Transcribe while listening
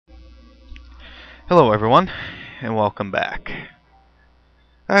Hello everyone, and welcome back.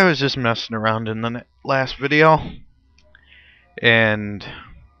 I was just messing around in the last video, and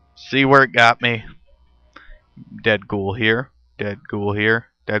see where it got me. Dead ghoul here, dead ghoul here,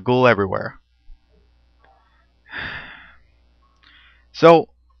 dead ghoul everywhere. So,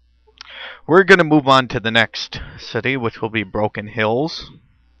 we're gonna move on to the next city, which will be Broken Hills.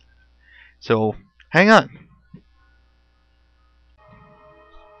 So, hang on.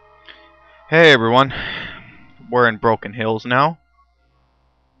 Hey everyone, we're in Broken Hills now.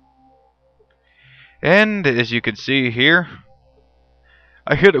 And as you can see here,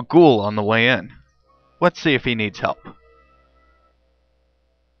 I hit a ghoul on the way in. Let's see if he needs help.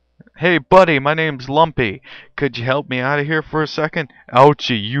 Hey buddy, my name's Lumpy. Could you help me out of here for a second?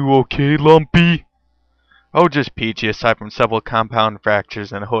 Ouchie, you okay, Lumpy? Oh, just peachy, aside from several compound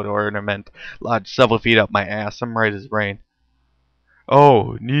fractures and a hood ornament lodged several feet up my ass. I'm right as rain.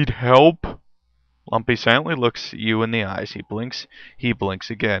 Oh, need help? Lumpy silently looks you in the eyes. He blinks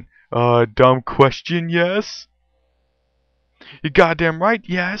again. Dumb question, yes? You goddamn right,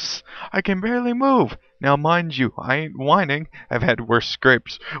 yes. I can barely move. Now, mind you, I ain't whining. I've had worse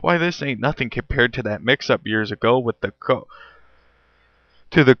scrapes. Why, this ain't nothing compared to that mix-up years ago with the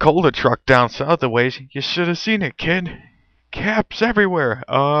cola truck down south a ways. You should have seen it, kid. Caps everywhere.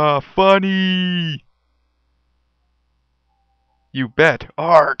 Funny. You bet.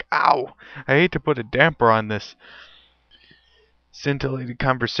 Arg, ow. I hate to put a damper on this scintillating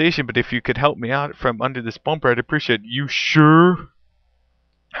conversation, but if you could help me out from under this bumper, I'd appreciate it. You sure?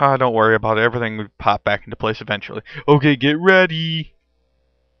 Don't worry about it. Everything will pop back into place eventually. Okay, get ready.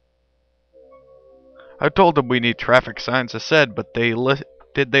 I told them we need traffic signs, I said, but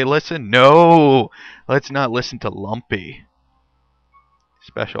did they listen? No! Let's not listen to Lumpy.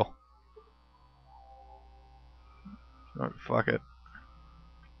 Special. Oh, fuck it.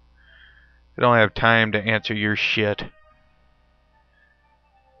 I don't have time to answer your shit.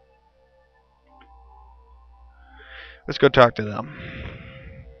 Let's go talk to them.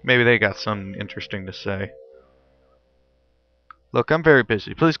 Maybe they got something interesting to say. Look, I'm very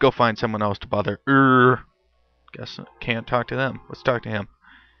busy. Please go find someone else to bother. Guess I can't talk to them. Let's talk to him.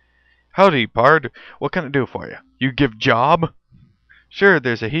 Howdy, pard. What can I do for you? You give job? Sure,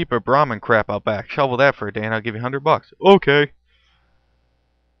 there's a heap of Brahmin crap out back. Shovel that for a day and I'll give you $100. Okay.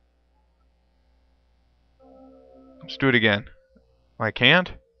 Let's do it again. I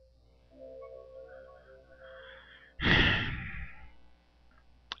can't?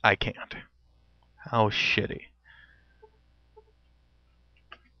 I can't. How shitty.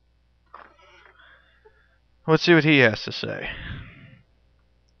 Let's see what he has to say.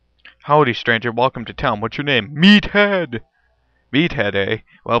 Howdy, stranger. Welcome to town. What's your name? Meathead! Meathead, eh?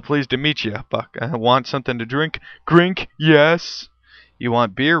 Well, pleased to meet you, Buck. Want something to drink? Grink? Yes. You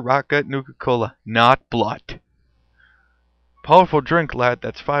want beer, rock gut, Nuka-Cola? Not blood. Powerful drink, lad.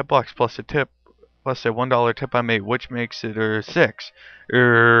 That's $5 plus a tip. Plus a $1 tip I made, which makes it,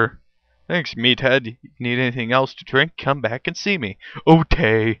 $6. Thanks, Meathead. Need anything else to drink? Come back and see me.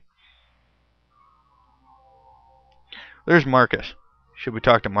 Okay. There's Marcus. Should we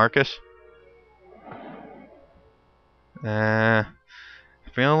talk to Marcus? Feeling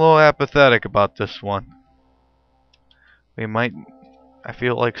a little apathetic about this one. I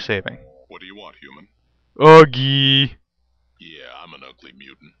feel like saving. What do you want, human? Uggy. Yeah, I'm an ugly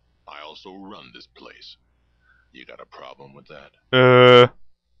mutant. I also run this place. You got a problem with that?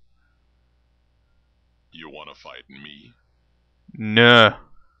 You wanna fight me? Nah.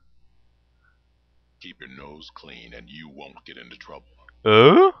 Keep your nose clean and you won't get into trouble.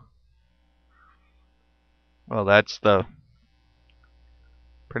 Well, that's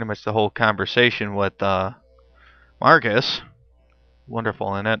pretty much the whole conversation with Marcus.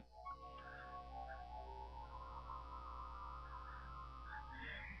 Wonderful in it.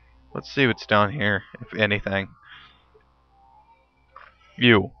 Let's see what's down here, if anything.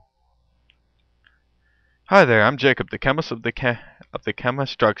 You. Hi there, I'm Jacob, the chemist of the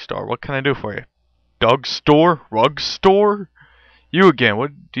chemist drugstore. What can I do for you? Dog store? Rug store? You again.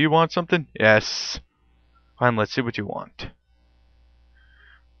 What, do you want something? Yes. Fine, let's see what you want.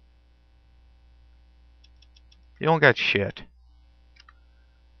 You don't got shit.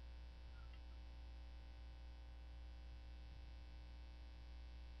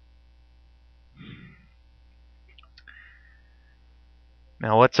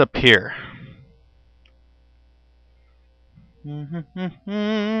 Now what's up here? How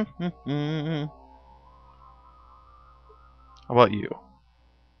about you?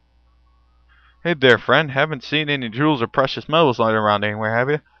 Hey there, friend. Haven't seen any jewels or precious metals lying around anywhere,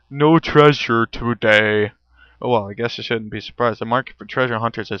 have you? No treasure today. Oh well, I guess I shouldn't be surprised. The market for treasure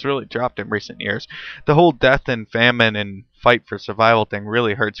hunters has really dropped in recent years. The whole death and famine and fight for survival thing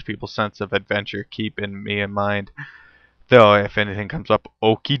really hurts people's sense of adventure, keeping me in mind. Though, if anything comes up,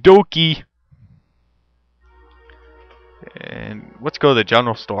 okie dokie. And let's go to the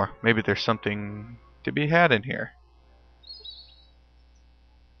general store. Maybe there's something to be had in here.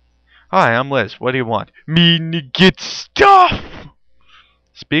 Hi, I'm Liz. What do you want? Me to get stuff!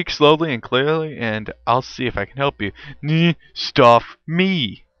 Speak slowly and clearly, and I'll see if I can help you. Stuff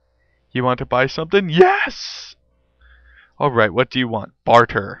me. You want to buy something? Yes! Alright, what do you want?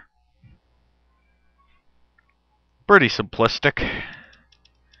 Barter. Pretty simplistic.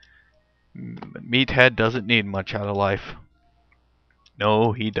 Meathead doesn't need much out of life.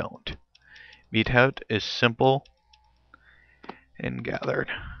 No, he don't. Meathead is simple and gathered.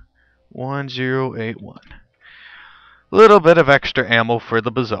 1081. Little bit of extra ammo for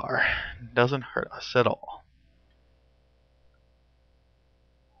the bazaar. Doesn't hurt us at all.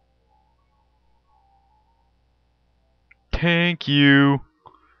 Thank you.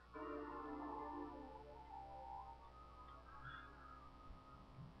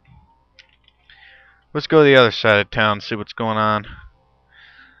 Let's go to the other side of town and see what's going on.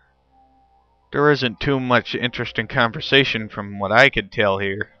 There isn't too much interesting conversation from what I could tell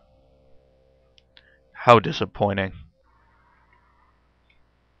here. How disappointing.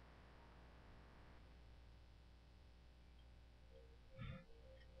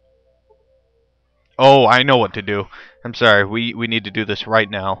 Oh, I know what to do. I'm sorry, we need to do this right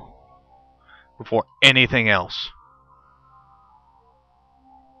now. Before anything else.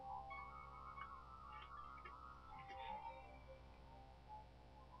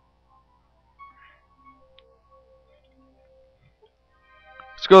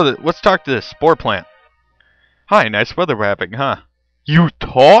 Let's talk to this spore plant. Hi, nice weather rapping, huh? You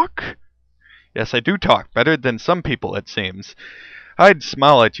talk? Yes, I do talk. Better than some people, it seems. I'd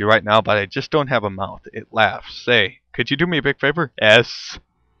smile at you right now, but I just don't have a mouth. It laughs. Say, could you do me a big favor? Yes.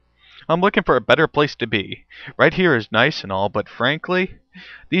 I'm looking for a better place to be. Right here is nice and all, but frankly,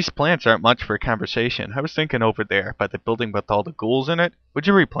 these plants aren't much for conversation. I was thinking over there, by the building with all the ghouls in it. Would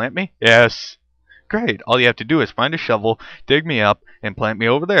you replant me? Yes. Great. All you have to do is find a shovel, dig me up, and plant me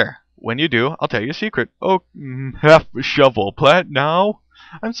over there. When you do, I'll tell you a secret. Oh, half a shovel. Plant now?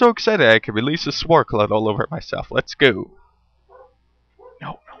 I'm so excited I could release a spore cloud all over myself. Let's go.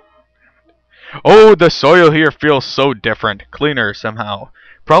 No. Oh, the soil here feels so different. Cleaner somehow.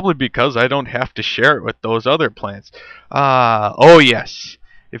 Probably because I don't have to share it with those other plants. Oh yes.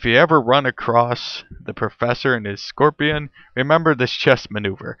 If you ever run across the professor and his scorpion, remember this chess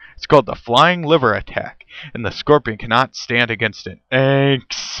maneuver. It's called the flying liver attack, and the scorpion cannot stand against it.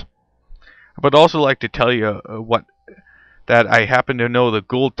 Thanks. I would also like to tell you that I happen to know the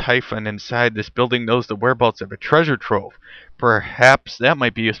ghoul typhon inside this building knows the whereabouts of a treasure trove. Perhaps that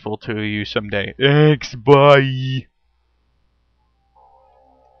might be useful to you someday. Thanks, bye.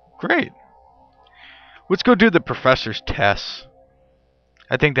 Great. Let's go do the professor's tests.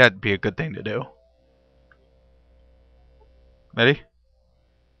 I think that'd be a good thing to do. Ready?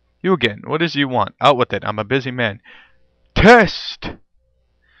 You again. What is it you want? Out with it. I'm a busy man. Test!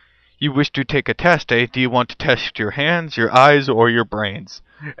 You wish to take a test, eh? Do you want to test your hands, your eyes, or your brains?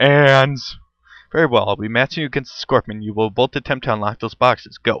 Hands. Very well. I'll be matching you against the scorpion. You will both attempt to unlock those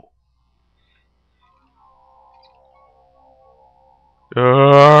boxes. Go.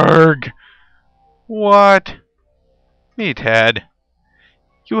 Arg! What? Meathead.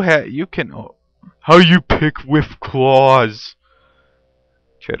 You can... Oh, how you pick with claws?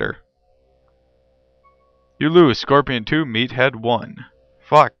 Chitter. You lose. Scorpion 2, Meathead 1.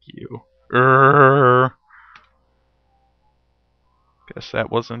 Fuck you. Guess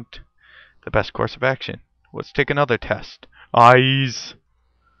that wasn't the best course of action. Let's take another test. Eyes.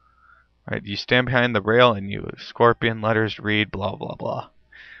 Alright, you stand behind the rail and you scorpion letters read blah blah blah.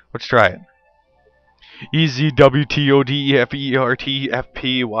 Let's try it.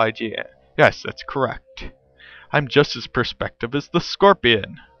 EZWTODEFERTFPYG. Yes, that's correct. I'm just as perspective as the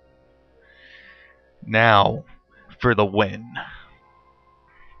scorpion. Now, for the win.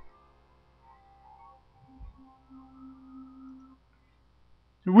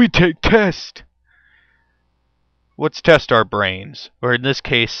 We take test. Let's test our brains, or in this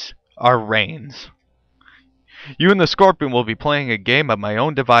case, our reins. You and the scorpion will be playing a game of my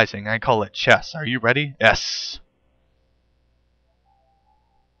own devising. I call it chess. Are you ready? Yes.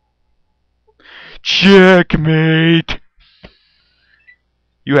 Checkmate!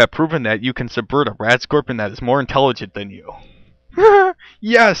 You have proven that you can subvert a Radscorpion that is more intelligent than you.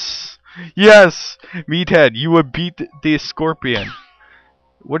 Yes! Yes! Meathead, you have beat the scorpion.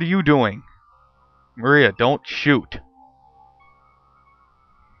 What are you doing? Maria, don't shoot.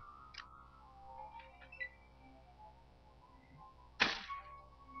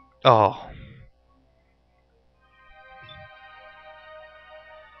 Oh.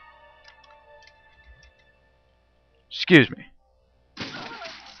 Excuse me.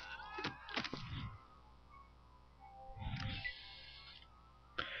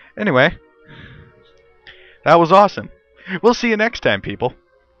 Anyway, that was awesome. We'll see you next time, people.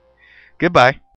 Goodbye.